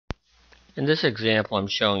In this example, I'm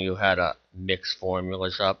showing you how to mix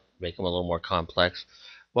formulas up, make them a little more complex.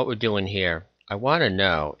 What we're doing here, I want to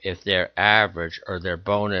know if their average or their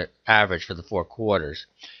bonus average for the 4 quarters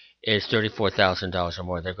is $34,000 or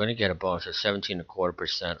more. They're going to get a bonus of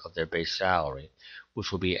 17.25% of their base salary,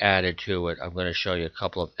 which will be added to it. I'm going to show you a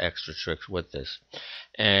couple of extra tricks with this.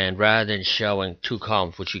 And rather than showing two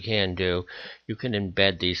columns, which you can do, you can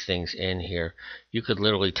embed these things in here. You could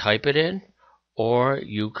literally type it in, or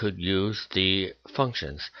you could use the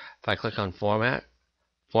functions. If I click on Format,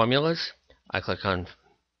 Formulas, I click on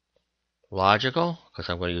Logical, because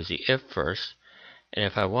I'm going to use the if first. And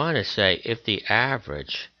if I want to say if the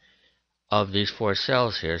average of these 4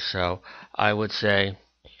 cells here, so I would say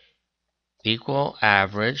equal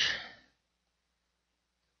average,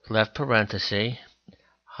 left parenthesis,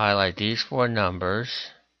 highlight these 4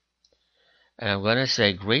 numbers, and I'm going to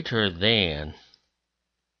say greater than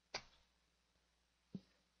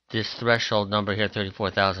this threshold number here,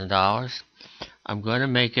 $34,000. I'm going to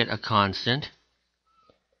make it a constant.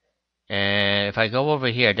 And if I go over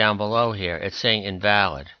here, down below here, it's saying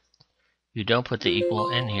invalid. You don't put the equal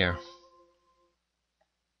in here.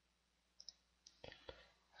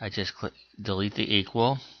 I just click delete the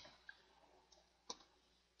equal.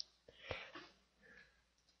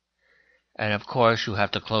 And of course, you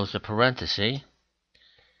have to close the parenthesis.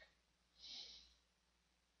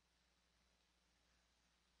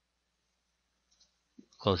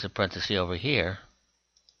 Close the parenthesis over here.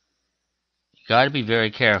 You got to be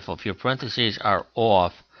very careful. If your parentheses are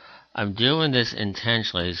off, I'm doing this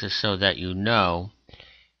intentionally just so that you know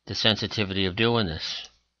the sensitivity of doing this.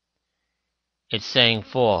 It's saying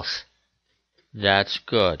false. That's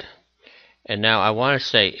good. And now I want to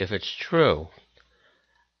say if it's true,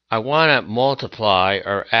 I want to multiply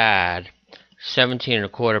or add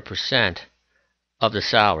 17.25% of the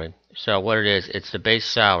salary. So what it is, it's the base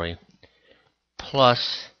salary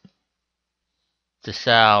plus the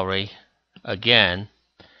salary again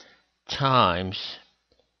times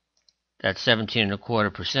that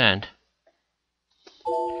 17.25%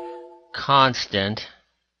 constant.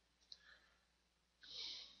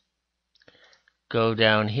 Go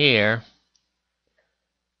down here,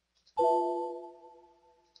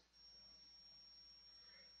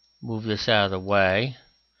 move this out of the way,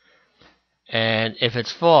 and if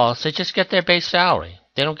it's false, they just get their base salary.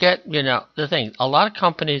 They don't get, the thing, a lot of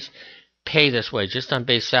companies pay this way just on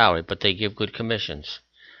base salary, but they give good commissions.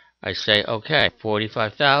 I say, okay,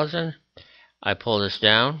 45,000, I pull this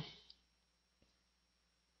down,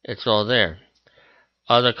 it's all there.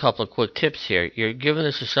 Other couple of quick tips here, you're giving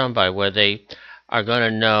this to somebody where they are going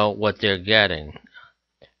to know what they're getting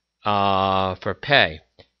for pay,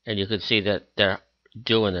 and you can see that they're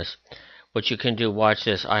doing this. What you can do, watch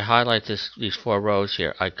this, I highlight these 4 rows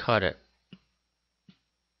here, I cut it.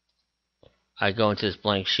 I go into this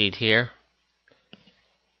blank sheet here,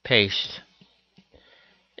 paste,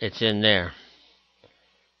 it's in there.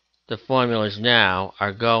 The formulas now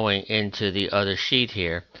are going into the other sheet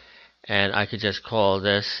here, and I could just call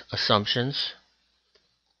this assumptions.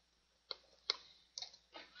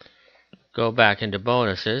 Go back into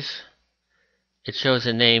bonuses. It shows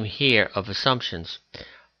a name here of assumptions.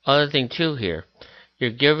 Other thing too here,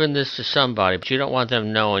 you're giving this to somebody, but you don't want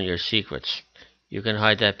them knowing your secrets. You can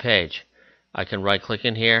hide that page. I can right click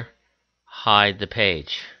in here, hide the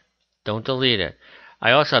page. Don't delete it.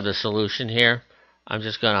 I also have the solution here. I'm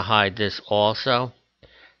just going to hide this also.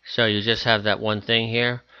 So you just have that one thing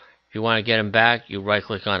here. If you want to get them back, you right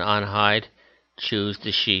click on unhide, choose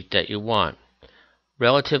the sheet that you want.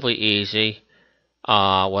 Relatively easy.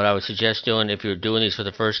 What I would suggest doing if you're doing these for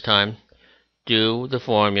the first time, do the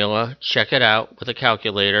formula, check it out with a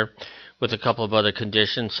calculator with a couple of other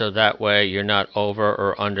conditions, so that way you're not over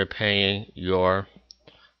or underpaying your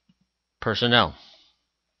personnel.